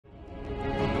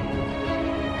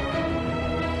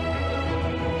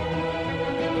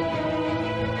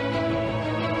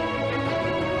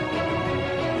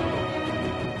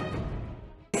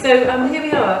Here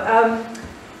we are.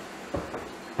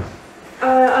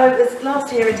 I was last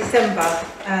here in December,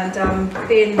 and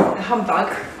being a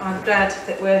humbug, I'm glad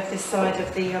that we're this side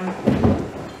of the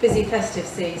busy festive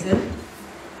season.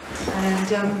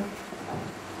 And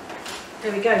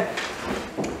there we go.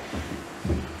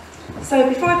 So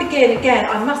before I begin, again,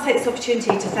 I must take this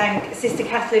opportunity to thank Sister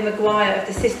Catherine Maguire of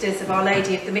the Sisters of Our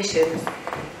Lady of the Missions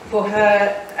for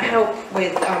her help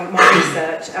with my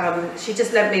research. She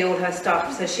just lent me all her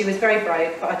stuff, so she was very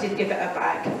brave, but I did give it her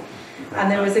back.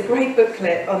 And there was a great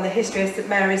booklet on the history of St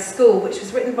Mary's School, which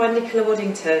was written by Nicola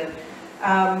Waddington.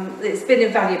 It's been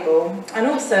invaluable. And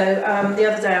also,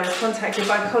 the other day I was contacted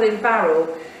by Colin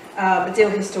Barrell, a Deal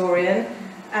historian,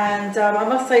 and I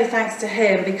must say thanks to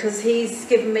him, because he's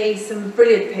given me some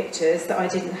brilliant pictures that I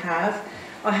didn't have.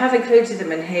 I have included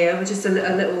them in here, with just a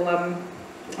little,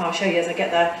 I'll show you as I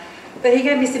get there. But he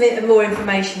gave me some more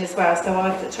information as well, so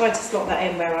I've tried to slot that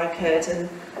in where I could.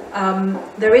 And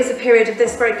there is a period of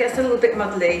this where it gets a little bit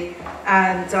muddly,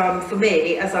 and for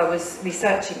me, as I was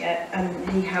researching it, and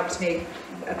he helped me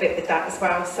a bit with that as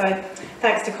well. So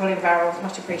thanks to Colin Barrell,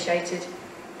 much appreciated.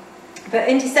 But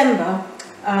in December,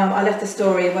 I left the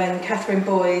story when Catherine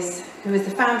Boys, who was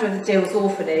the founder of the Deals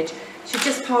orphanage, she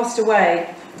just passed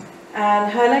away.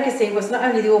 And her legacy was not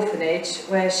only the orphanage,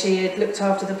 where she had looked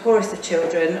after the poorest of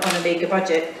children on a meagre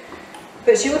budget,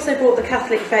 but she also brought the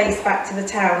Catholic faith back to the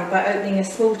town by opening a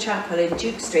small chapel in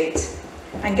Duke Street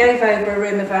and gave over a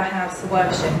room of her house for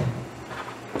worship.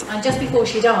 And just before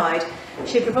she died,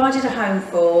 she had provided a home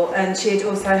for, and she had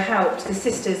also helped the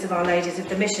Sisters of Our Ladies of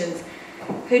the Missions,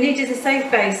 who needed a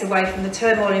safe base away from the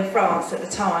turmoil in France at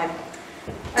the time.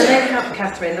 And they helped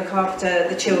Catherine look after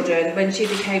the children when she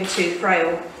became too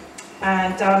frail.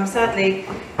 And sadly,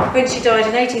 when she died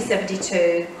in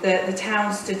 1872, the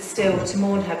town stood still to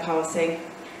mourn her passing,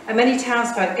 and many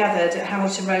townsfolk gathered at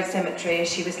Hamilton Road Cemetery as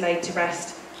she was laid to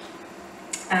rest.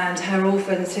 And her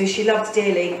orphans, who she loved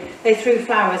dearly, they threw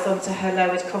flowers onto her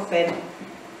lowered coffin.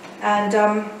 And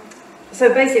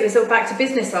so basically it was all back to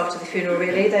business after the funeral,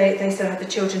 really. They still had the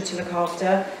children to look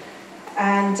after,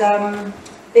 and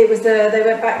they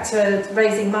went back to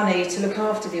raising money to look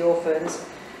after the orphans.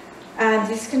 And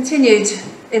this continued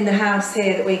in the house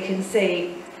here that we can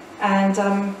see, and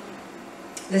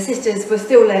the sisters were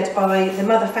still led by the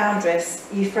mother foundress,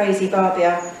 Euphrasie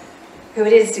Barbier, who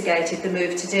had instigated the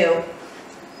move to Deal.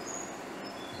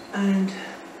 And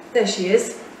there she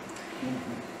is.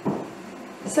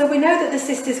 So we know that the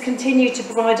sisters continued to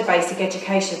provide a basic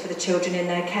education for the children in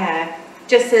their care,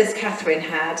 just as Catherine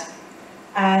had.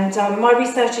 And my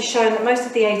research has shown that most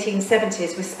of the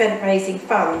 1870s was spent raising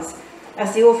funds,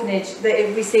 as the orphanage,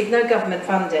 they received no government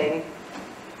funding.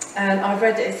 And I've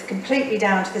read that it's completely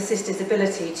down to the sisters'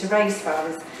 ability to raise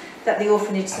funds that the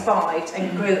orphanage survived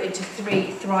and grew into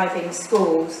 3 thriving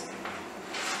schools.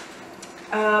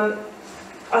 I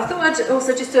thought I'd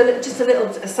also just a little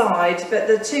aside, but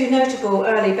the 2 notable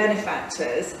early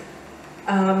benefactors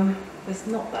was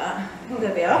not that. Oh,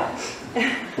 there we are.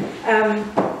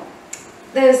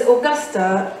 There's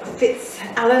Augusta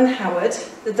Fitz-Alan Howard,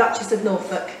 the Duchess of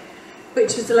Norfolk,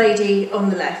 which was the lady on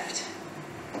the left.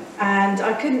 And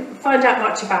I couldn't find out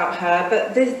much about her,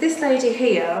 but this lady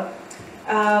here,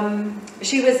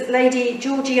 she was Lady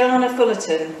Georgiana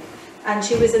Fullerton, and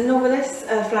she was a novelist,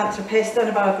 a philanthropist, and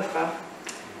a biographer.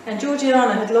 And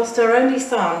Georgiana had lost her only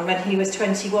son when he was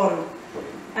 21,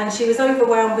 and she was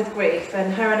overwhelmed with grief,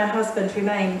 and her husband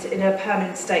remained in a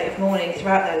permanent state of mourning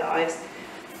throughout their lives.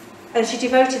 And she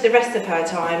devoted the rest of her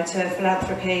time to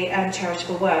philanthropy and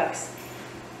charitable works.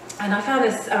 And I found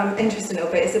this interesting a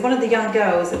little bit, is that one of the young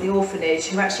girls at the orphanage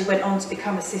who actually went on to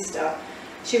become a sister,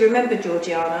 she remembered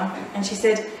Georgiana, and she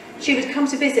said she would come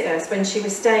to visit us when she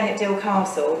was staying at Deal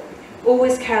Castle,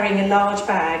 always carrying a large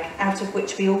bag out of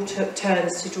which we all took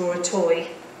turns to draw a toy.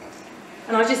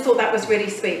 And I just thought that was really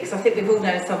sweet, because I think we've all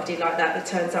known somebody like that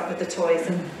turns up with the toys,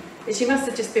 and she must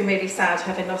have just been really sad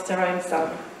having lost her own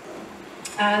son.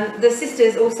 And the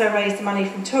sisters also raised money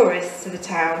from tourists to the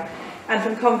town, and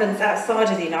from convents outside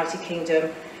of the United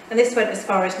Kingdom, and this went as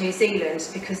far as New Zealand,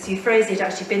 because Euphrasie had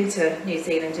actually been to New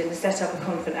Zealand and set up a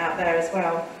convent out there as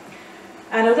well.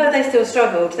 And although they still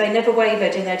struggled, they never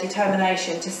wavered in their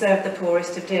determination to serve the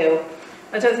poorest of Deal.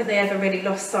 I don't think they ever really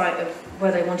lost sight of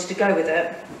where they wanted to go with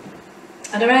it.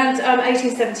 And around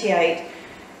 1878,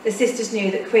 the sisters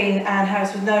knew that Queen Anne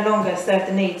House would no longer serve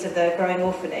the needs of the growing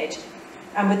orphanage,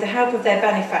 and with the help of their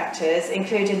benefactors,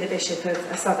 including the Bishop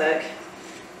of Southwark,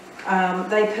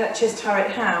 they purchased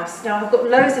Turret House. Now, I've got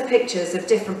loads of pictures of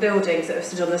different buildings that have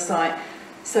stood on the site,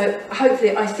 so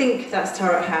hopefully I think that's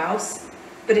Turret House,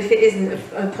 but if it isn't,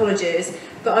 apologies.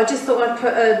 But I just thought I'd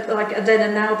put a then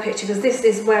and now picture, because this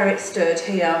is where it stood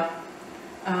here.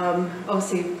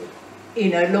 Obviously, you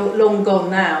know, long gone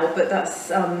now, but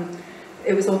that's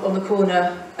it was on the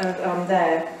corner of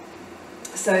there.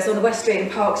 So it's on the West Street and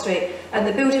Park Street, and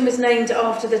the building was named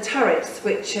after the turrets,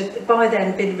 which had by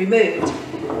then been removed.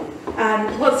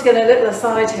 And once again, a little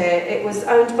aside here, it was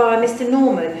owned by Mr.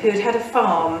 Norman, who had a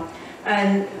farm,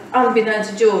 and unbeknown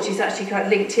to George, he's actually kind of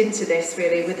linked into this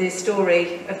really with his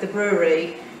story of the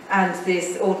brewery and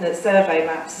these ordnance survey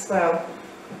maps as well.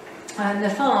 And the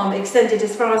farm extended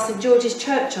as far as St George's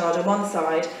Churchyard on one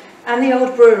side, and the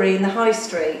old brewery in the High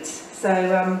Street.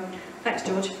 So, thanks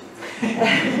George.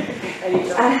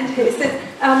 And it says,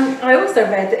 I also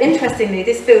read that interestingly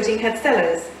this building had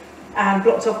cellars and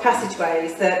blocked off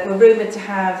passageways that were rumoured to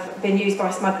have been used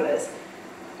by smugglers,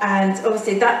 and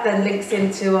obviously that then links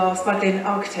into our smuggling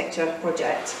architecture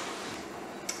project.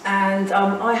 And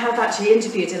I have actually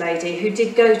interviewed a lady who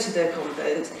did go to the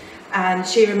convent, and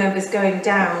she remembers going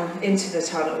down into the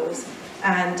tunnels,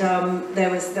 and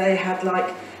they had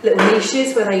like little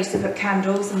niches where they used to put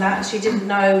candles and that, and she didn't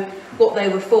know what they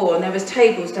were for, and there was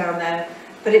tables down there,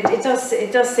 but it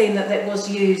does seem that it was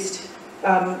used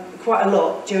quite a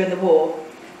lot during the war,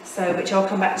 so which I'll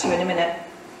come back to in a minute.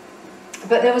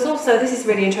 But there was also, this is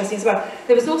really interesting as well,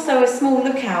 there was also a small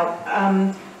lookout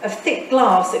of thick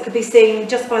glass that could be seen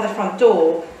just by the front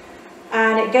door,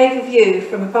 and it gave a view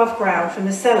from above ground from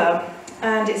the cellar,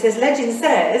 and it says, legend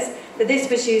says that this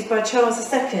was used by Charles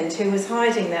II, who was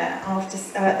hiding there after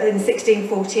in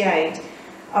 1648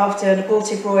 after an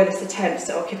abortive royalist attempts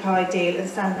to occupy Deal and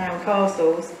Sandown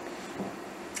castles.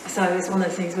 So it's one of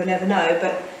the things we'll never know,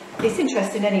 but it's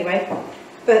interesting anyway.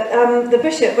 But the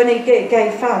bishop, when he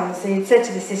gave funds, he said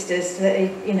to the sisters that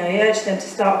he urged them to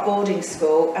start a boarding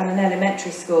school and an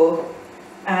elementary school,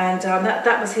 and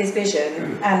that was his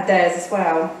vision and theirs as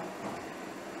well.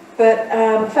 But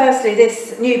firstly,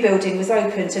 this new building was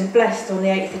opened and blessed on the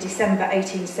 8th of December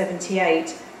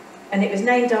 1878, and it was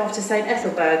named after St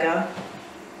Ethelburga.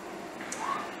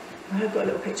 I've got a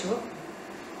little picture up.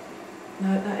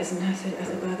 No, that isn't St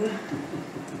Ethelburga.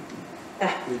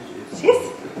 There, she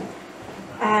is.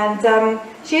 And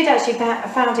she had actually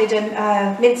founded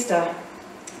a minster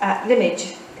at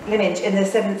Limage in the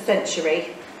 7th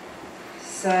century.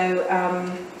 So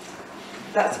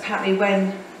that's apparently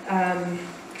when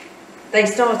they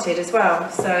started as well.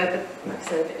 So, but like I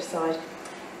said, a bit aside.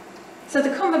 So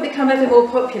the convent became ever more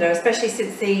popular, especially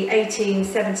since the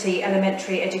 1870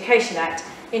 Elementary Education Act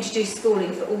introduced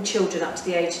schooling for all children up to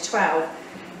the age of 12.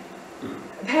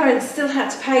 Parents still had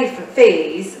to pay for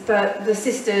fees, but the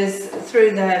sisters,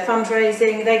 through their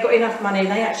fundraising, they got enough money and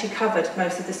they actually covered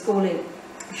most of the schooling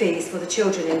fees for the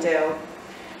children in Deal.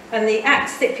 And the Act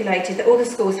stipulated that all the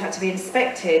schools had to be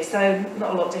inspected, so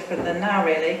not a lot different than now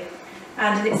really.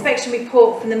 And an inspection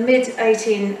report from the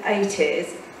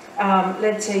mid-1880s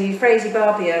led to Euphrasie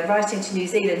Barbier writing to New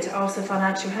Zealand to ask for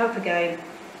financial help again.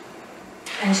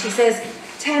 And she says,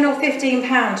 £10 or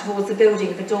 £15 towards the building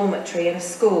of a dormitory and a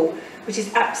school, which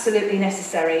is absolutely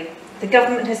necessary. The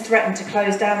government has threatened to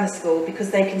close down the school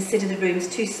because they consider the rooms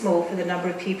too small for the number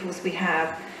of pupils we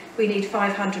have. We need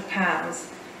 £500.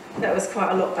 That was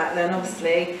quite a lot back then,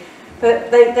 obviously,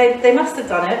 but they must have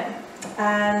done it.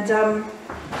 And an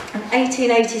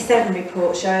 1887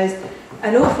 report shows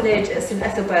an orphanage at St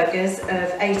Ethelburga's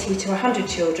of 80 to 100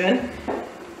 children,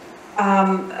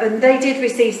 and they did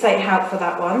receive state help for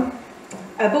that one.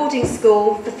 A boarding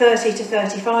school for 30 to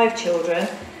 35 children,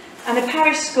 and a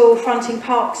parish school fronting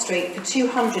Park Street for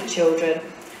 200 children,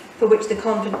 for which the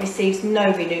convent receives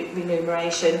no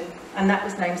remuneration, and that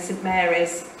was named St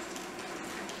Mary's.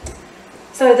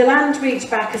 So the land reached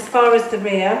back as far as the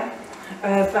rear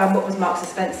of what was Marks and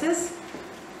Spencer's.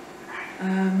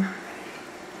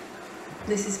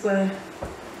 This is where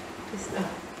this, there.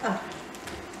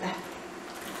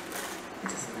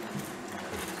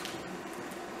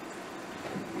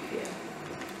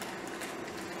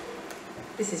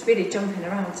 This is really jumping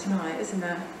around tonight, isn't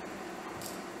it?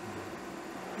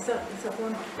 Is that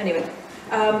one? Anyway,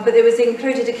 but there was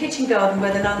included a kitchen garden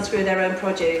where the nuns grew their own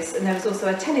produce, and there was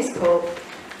also a tennis court.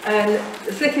 And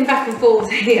flicking back and forth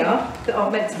here, that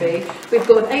aren't meant to be, we've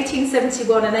got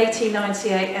 1871 and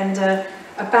 1898 and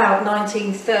about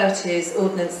 1930s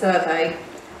Ordnance Survey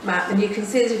map. And you can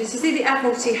see, if you see the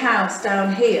Admiralty House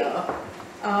down here,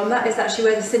 that is actually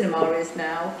where the cinema is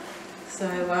now. So,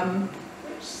 I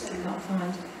can't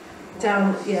find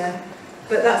down, yeah,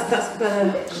 but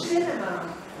that's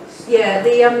cinema. Yeah,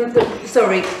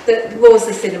 sorry, that was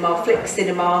the cinema, Flick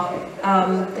Cinema,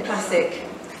 the classic.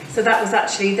 So that was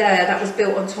actually there, that was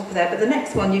built on top of there, but the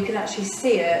next one you can actually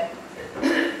see it.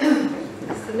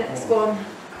 the next one?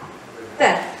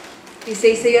 There. You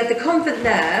see, so you had the convent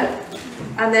there,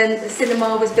 and then the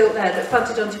cinema was built there that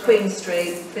fronted onto Queen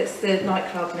Street. That's the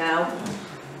nightclub now.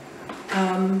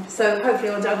 So hopefully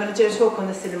I'm going to do a talk on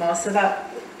the cinema, so that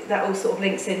all sort of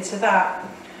links into that.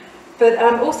 But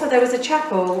also there was a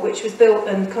chapel which was built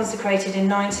and consecrated in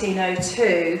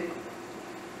 1902.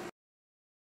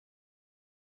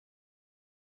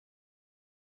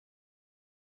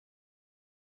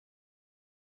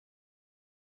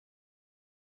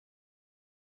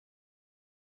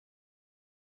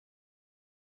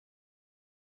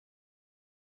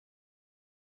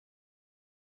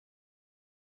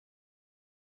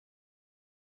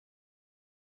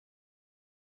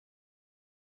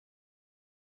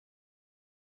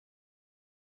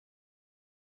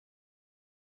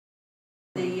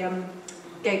 The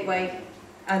gateway,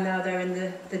 and now they're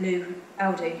in the new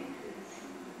Aldi.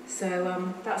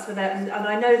 So that's where they're, and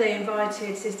I know they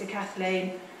invited Sister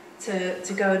Kathleen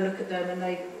to go and look at them, and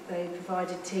they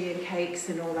provided tea and cakes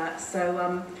and all that.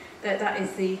 So that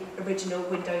is the original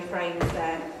window frames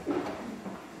there.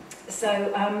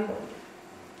 So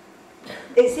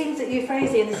it seems that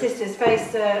Euphrasia and the sisters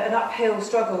faced an uphill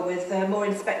struggle with more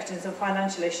inspections and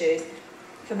financial issues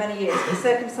for many years, but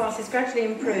circumstances gradually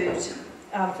improved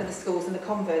for the schools and the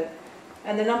convent,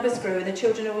 and the numbers grew, and the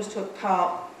children always took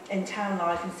part in town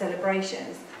life and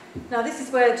celebrations. Now this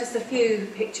is where just a few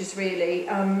pictures really,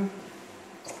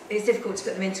 it's difficult to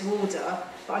put them into order,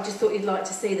 but I just thought you'd like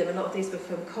to see them. A lot of these were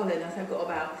from Colin. I think I've got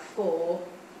about 4.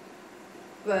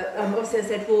 But obviously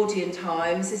there's Edwardian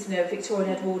times, isn't there? Victorian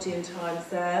Edwardian times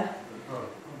there.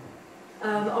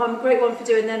 I'm a great one for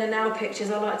doing then and now pictures.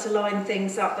 I like to line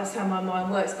things up, that's how my mind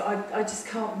works, but I just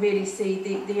can't really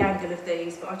see the angle of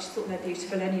these, but I just thought they're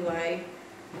beautiful anyway.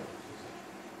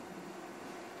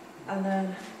 And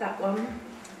then that one.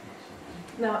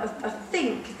 Now I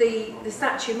think the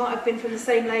statue might have been from the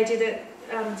same lady that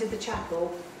did the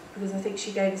chapel, because I think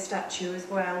she gave a statue as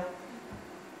well.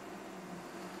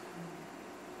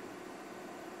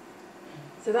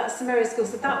 So that's Samaria School.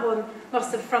 So that one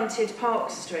must have fronted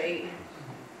Park Street.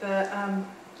 But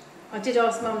I did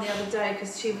ask Mum the other day,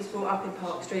 because she was brought up in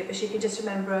Park Street, but she can just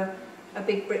remember a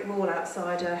big brick wall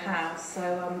outside her house.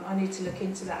 So I need to look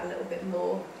into that a little bit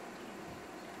more.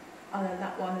 And then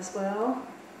that one as well.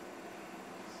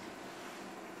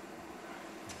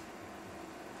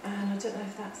 And I don't know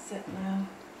if that's it now.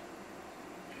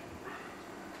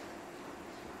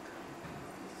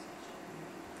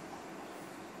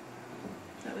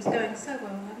 That was going so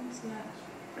well then, wasn't it?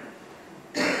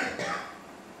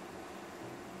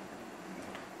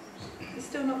 It's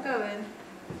still not going?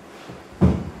 No,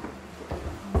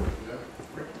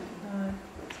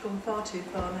 it's gone far too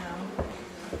far now.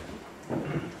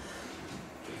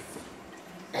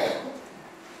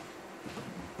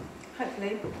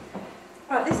 Hopefully.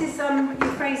 Right, this is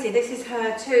Euphrasia. This is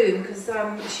her tomb, because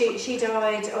she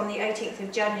died on the 18th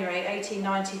of January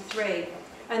 1893.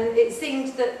 And it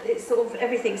seemed that it's sort of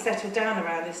everything settled down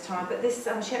around this time, but this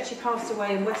she actually passed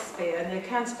away in Westphere, near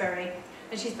Canterbury,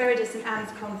 and she's buried at St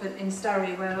Anne's Convent in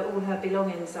Surrey, where all her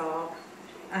belongings are.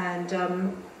 And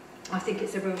I think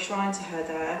it's a real shrine to her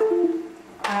there.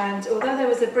 And although there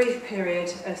was a brief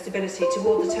period of stability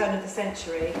toward the turn of the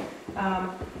century,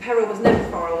 peril was never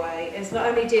far away, as not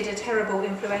only did a terrible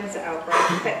influenza outbreak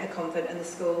affect the convent and the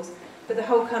schools, but the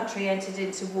whole country entered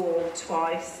into war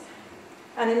twice.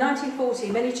 And in 1940,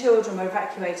 many children were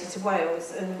evacuated to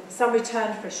Wales, and some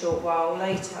returned for a short while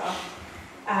later.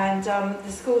 And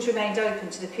the schools remained open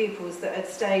to the pupils that had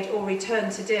stayed or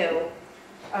returned to Dill.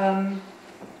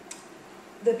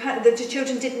 The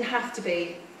children didn't have to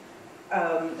be,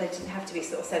 they didn't have to be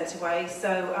sort of sent away.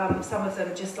 So some of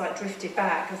them just like drifted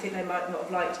back. I think they might not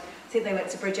have liked. I think they went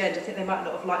to Bridgend. I think they might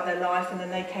not have liked their life, and then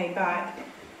they came back.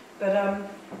 But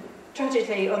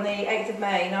tragically, on the 8th of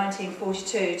May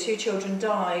 1942, 2 children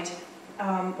died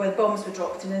where bombs were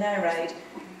dropped in an air raid.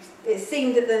 It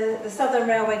seemed that the Southern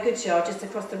Railway goods yard just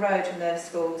across the road from their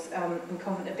schools in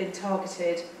Convent had been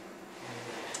targeted.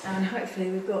 And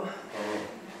hopefully we've got...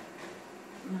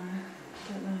 No,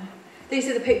 I don't know. These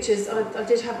are the pictures. I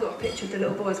did have got a picture of the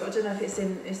little boys, but I don't know if it's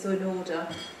in order.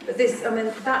 But this, I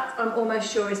mean, that I'm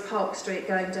almost sure is Park Street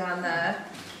going down there.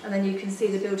 And then you can see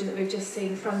the building that we've just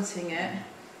seen fronting it.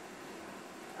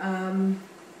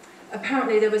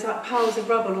 Apparently there was like piles of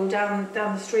rubble all down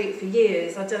the street for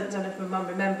years. I don't know if my mum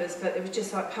remembers, but it was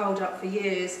just like piled up for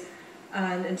years,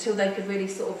 and until they could really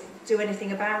sort of do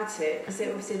anything about it, because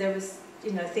obviously there was,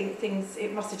 you know, things.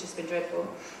 It must have just been dreadful.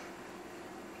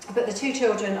 But the 2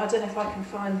 children, I don't know if I can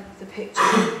find the picture.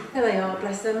 There they are,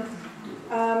 bless them.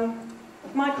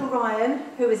 Michael Ryan,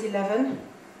 who was 11,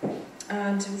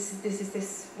 And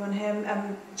this one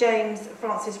here, James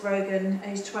Francis Rogan,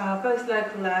 aged 12, both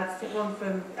local lads, one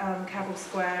from Cavill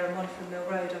Square and one from Mill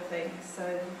Road, I think,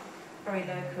 so very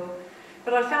local.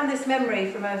 But I found this memory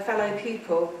from a fellow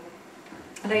pupil,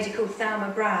 a lady called Thelma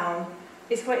Brown.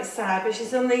 It's quite sad, but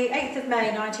she's on the 8th of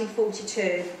May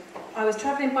 1942. I was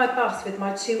travelling by bus with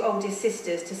my two oldest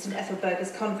sisters to St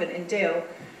Ethelburga's Convent in Deal.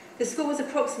 The school was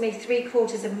approximately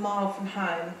 3/4 of a mile from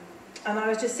home, and I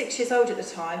was just 6 years old at the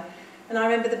time. And I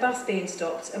remember the bus being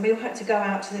stopped, and we all had to go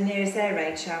out to the nearest air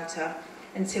raid shelter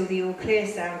until the all clear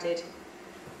sounded.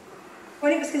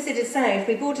 When it was considered safe,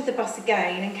 we boarded the bus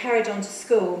again and carried on to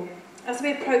school. As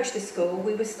we approached the school,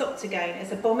 we were stopped again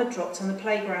as a bomb had dropped on the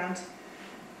playground.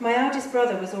 My eldest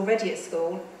brother was already at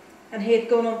school, and he had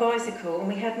gone on bicycle, and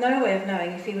we had no way of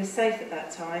knowing if he was safe at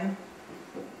that time.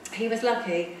 He was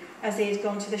lucky, as he had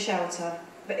gone to the shelter,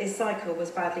 but his cycle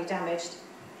was badly damaged.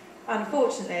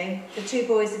 Unfortunately, the two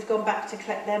boys had gone back to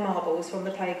collect their marbles from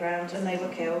the playground and they were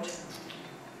killed.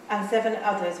 And 7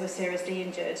 others were seriously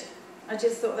injured. I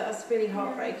just thought that was really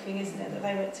heartbreaking, isn't it, that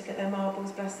they went to get their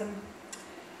marbles, bless them.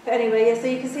 But anyway, yeah, so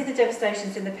you can see the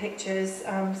devastations in the pictures,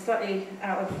 slightly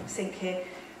out of sync here.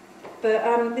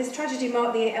 But this tragedy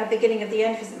marked the beginning of the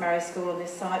end for St Mary's School on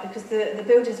this site because the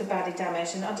buildings were badly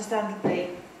damaged and understandably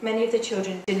many of the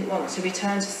children didn't want to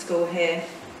return to school here.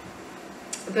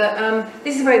 But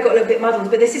this is where it got a little bit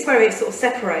muddled, but this is where it sort of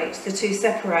separates, the two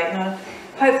separate, and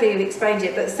hopefully you've explained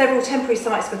it, but several temporary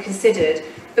sites were considered,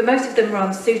 but most of them were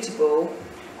unsuitable.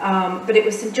 But it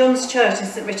was St John's Church and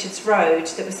St Richard's Road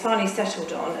that was finally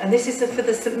settled on, and this is for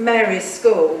the St Mary's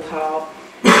School part,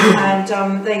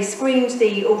 and they screened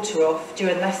the altar off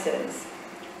during lessons.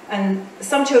 And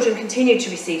some children continued to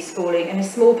receive schooling in a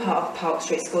small part of Park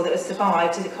Street School that has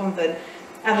survived to the convent,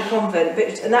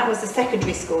 and that was the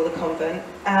secondary school, the convent,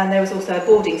 and there was also a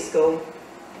boarding school.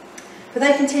 But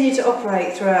they continued to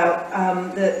operate throughout.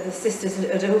 The sisters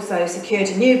had also secured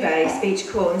a new base, Beach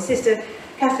Court, and Sister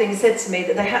Catherine said to me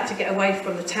that they had to get away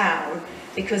from the town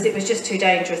because it was just too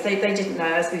dangerous. They didn't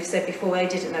know, as we've said before, they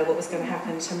didn't know what was going to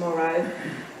happen tomorrow.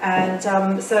 And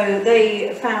so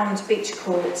they found Beach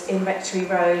Court in Rectory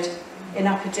Road in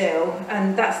Upper Dill,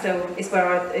 and that still is where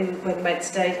I went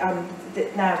today,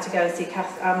 now to go and see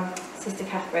Sister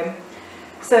Catherine.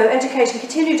 So education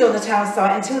continued on the town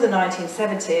site until the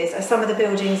 1970s, as some of the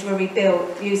buildings were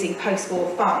rebuilt using post-war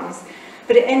funds,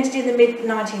 but it ended in the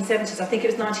mid-1970s, I think it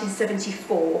was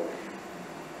 1974.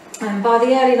 And by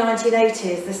the early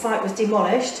 1980s, the site was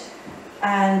demolished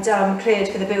and cleared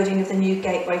for the building of the new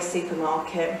Gateway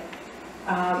supermarket.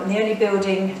 And the only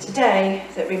building today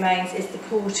that remains is the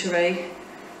Portery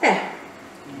there.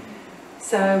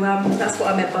 So that's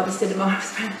what I meant by the cinema.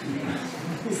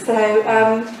 So,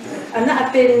 and that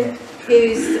had been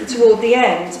used toward the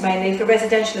end mainly for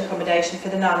residential accommodation for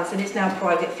the nuns, and it's now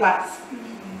private flats.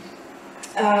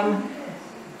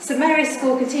 St Mary's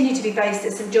School continued to be based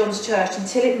at St John's Church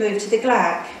until it moved to the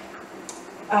Glack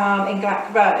in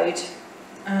Glack Road.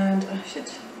 And I should,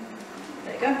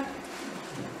 there you go.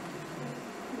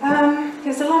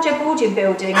 There's a larger boarding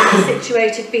building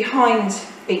situated behind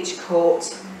Beach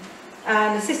Court,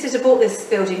 and the sisters had bought this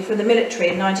building from the military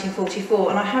in 1944,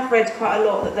 and I have read quite a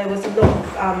lot that there was a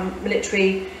lot of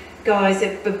military guys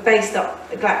that were based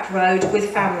up Glack Road with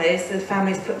families. The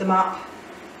families put them up,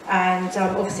 and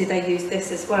obviously they used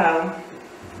this as well.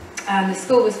 And the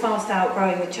school was fast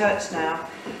outgrowing the church now.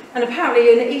 And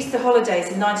apparently in the Easter holidays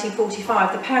in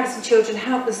 1945, the parents and children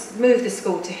helped us move the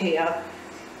school to here.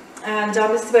 And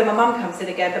this is where my mum comes in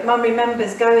again, but mum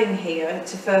remembers going here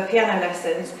for piano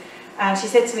lessons, and she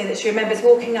said to me that she remembers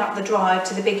walking up the drive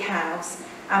to the big house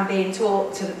and being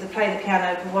taught to play the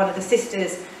piano with one of the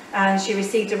sisters, and she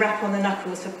received a rap on the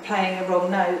knuckles for playing a wrong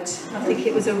note. I think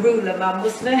it was a ruler, mum,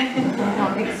 wasn't it?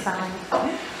 Not a big fan.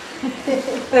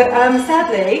 But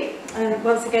sadly, and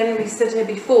once again we stood here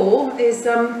before, is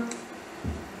on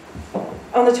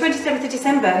the 27th of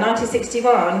December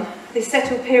 1961, this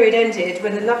settled period ended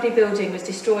when the lovely building was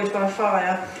destroyed by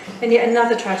fire, and yet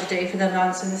another tragedy for the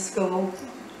nuns and the school.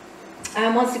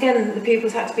 And once again, the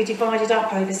pupils had to be divided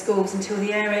up over schools until in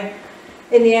the area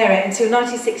until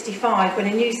 1965, when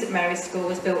a new St Mary's School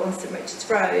was built on St Richard's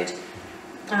Road,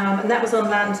 and that was on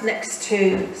land next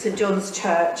to St John's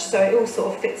Church. So it all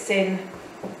sort of fits in,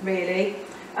 really,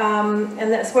 and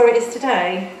that's where it is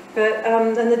today. But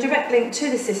and the direct link to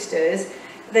the sisters.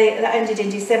 That ended in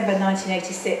December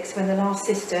 1986 when the last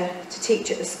sister to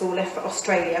teach at the school left for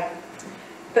Australia.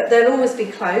 But they'll always be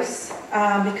close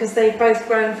because they've both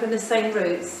grown from the same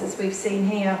roots as we've seen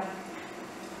here.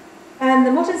 And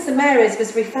the modern St Mary's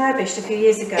was refurbished a few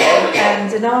years ago,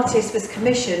 and an artist was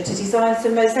commissioned to design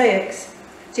some mosaics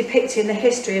depicting the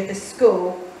history of the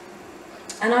school.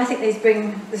 And I think these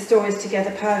bring the stories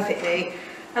together perfectly.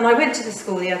 And I went to the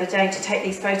school the other day to take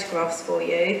these photographs for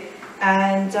you,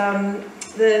 and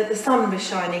the sun was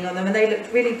shining on them and they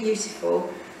looked really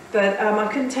beautiful. But I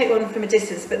couldn't take one from a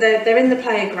distance, but they're in the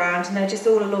playground and they're just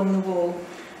all along the wall.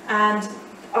 And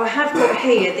I have got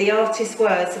here the artist's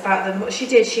words about them. What she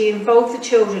did, she involved the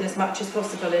children as much as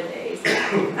possible in these,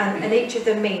 and each of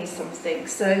them means something.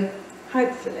 So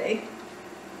hopefully,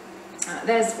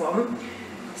 there's one.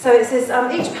 So it says,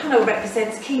 each panel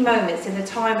represents key moments in the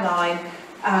timeline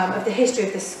of the history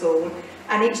of the school,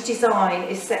 and each design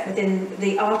is set within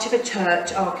the arch of a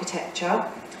church architecture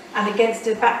and against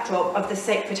a backdrop of the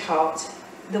Sacred Heart.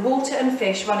 The water and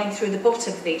fish running through the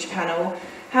bottom of each panel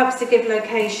helps to give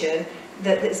location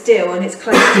that's still and it's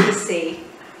close to the sea.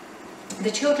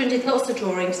 The children did lots of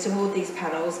drawings toward these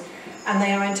panels, and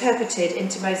they are interpreted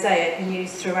into mosaic and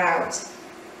used throughout.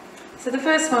 So the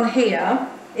first one here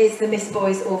is the Miss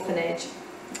Boys orphanage,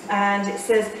 and it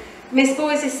says, Miss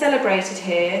Boys is celebrated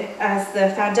here as the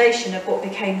foundation of what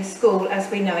became the school as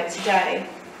we know it today.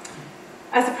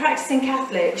 As a practicing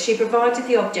Catholic, she provided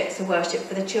the objects of worship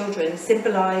for the children,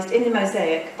 symbolised in the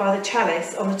mosaic by the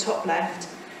chalice on the top left,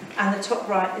 and the top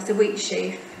right is a wheat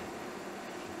sheaf.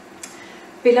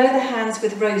 Below the hands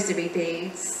with rosary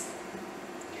beads.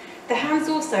 The hands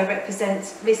also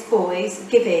represent Miss Boys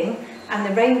giving, and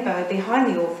the rainbow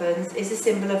behind the orphans is a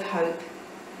symbol of hope.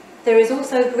 There is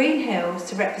also green hills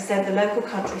to represent the local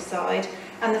countryside,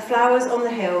 and the flowers on the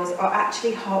hills are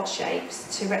actually heart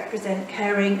shapes to represent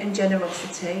caring and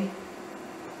generosity.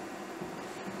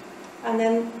 And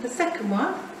then the second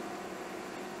one.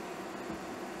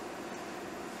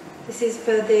 This is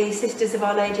for the Sisters of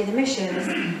Our Lady of the Missions.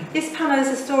 This panel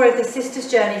is the story of the sisters'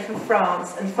 journey from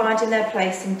France and finding their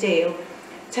place in Deal,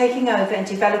 taking over and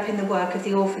developing the work of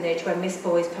the orphanage when Miss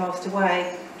Boys passed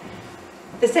away.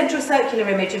 The central circular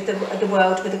image of the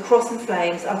world with the cross and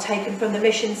flames are taken from the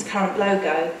mission's current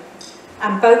logo,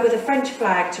 and both with a French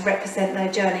flag to represent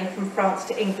their journey from France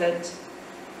to England.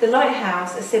 The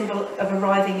lighthouse, a symbol of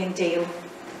arriving in Deal.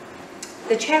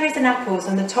 The cherries and apples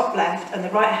on the top left and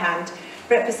the right hand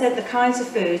represent the kinds of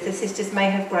foods the sisters may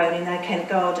have grown in their Kent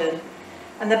garden,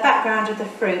 and the background of the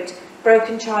fruit,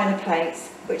 broken china plates,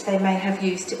 which they may have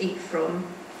used to eat from.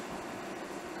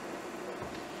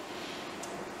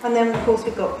 And then, of course,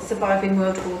 we've got surviving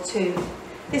World War II.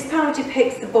 This panel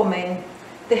depicts the bombing.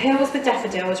 The hills with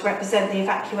daffodils represent the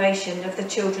evacuation of the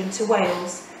children to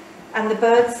Wales, and the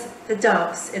birds, the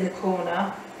doves in the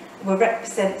corner, will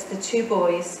represent the two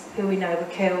boys who we know were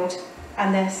killed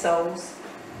and their souls.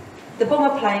 The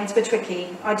bomber planes were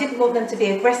tricky. I didn't want them to be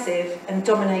aggressive and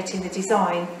dominating the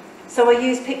design, so I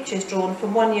used pictures drawn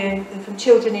from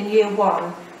children in year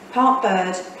 1, part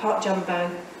bird, part jumbo,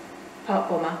 part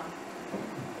bomber.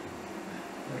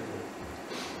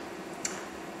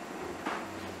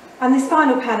 And this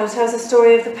final panel tells the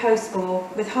story of the post-war.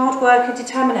 With hard work and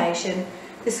determination,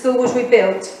 the school was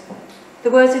rebuilt, the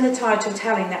words in the title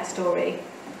telling that story.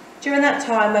 During that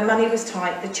time, when money was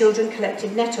tight, the children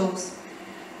collected nettles,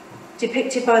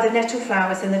 depicted by the nettle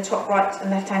flowers in the top right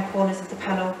and left-hand corners of the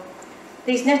panel.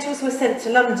 These nettles were sent to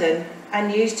London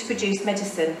and used to produce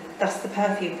medicine, thus the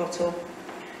perfume bottle.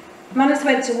 Monies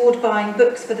went toward buying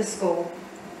books for the school,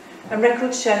 and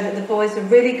records show that the boys were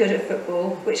really good at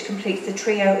football, which completes the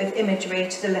trio of imagery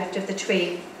to the left of the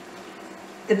tree.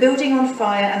 The building on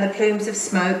fire and the plumes of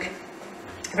smoke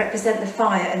represent the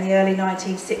fire in the early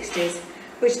 1960s,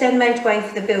 which then made way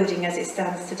for the building as it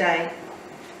stands today.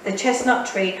 The chestnut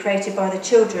tree created by the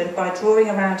children by drawing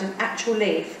around an actual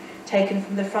leaf taken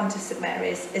from the front of St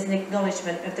Mary's is an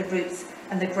acknowledgement of the roots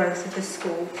and the growth of the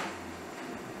school.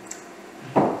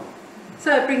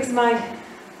 So it brings my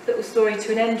little story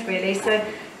to an end, really. So,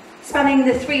 spanning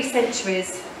the 3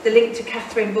 centuries, the link to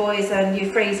Catherine Boys and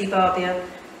Euphrasie Barbier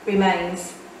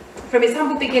remains. From its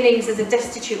humble beginnings as a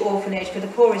destitute orphanage for the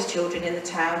poorest children in the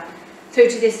town, through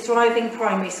to this thriving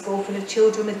primary school full of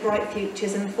children with bright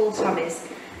futures and full tummies,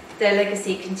 their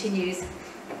legacy continues.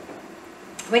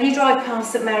 When you drive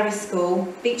past St Mary's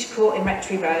School, Beach Court in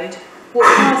Rectory Road, walk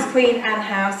past Queen Anne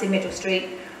House in Middle Street,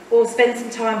 or spend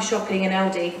some time shopping in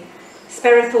Aldi,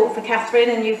 spare a thought for Catherine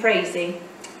and Euphrasie,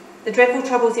 the dreadful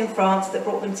troubles in France that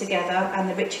brought them together, and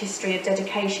the rich history of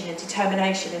dedication and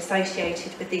determination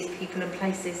associated with these people and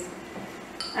places.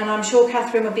 And I'm sure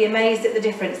Catherine would be amazed at the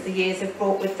difference the years have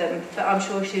brought with them, but I'm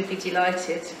sure she would be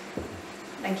delighted.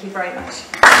 Thank you very much.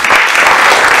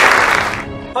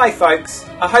 Hi folks,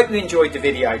 I hope you enjoyed the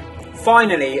video.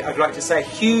 Finally, I'd like to say a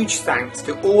huge thanks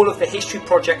to all of the History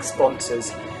Project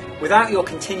sponsors. Without your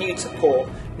continued support,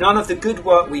 none of the good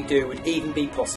work we do would even be possible.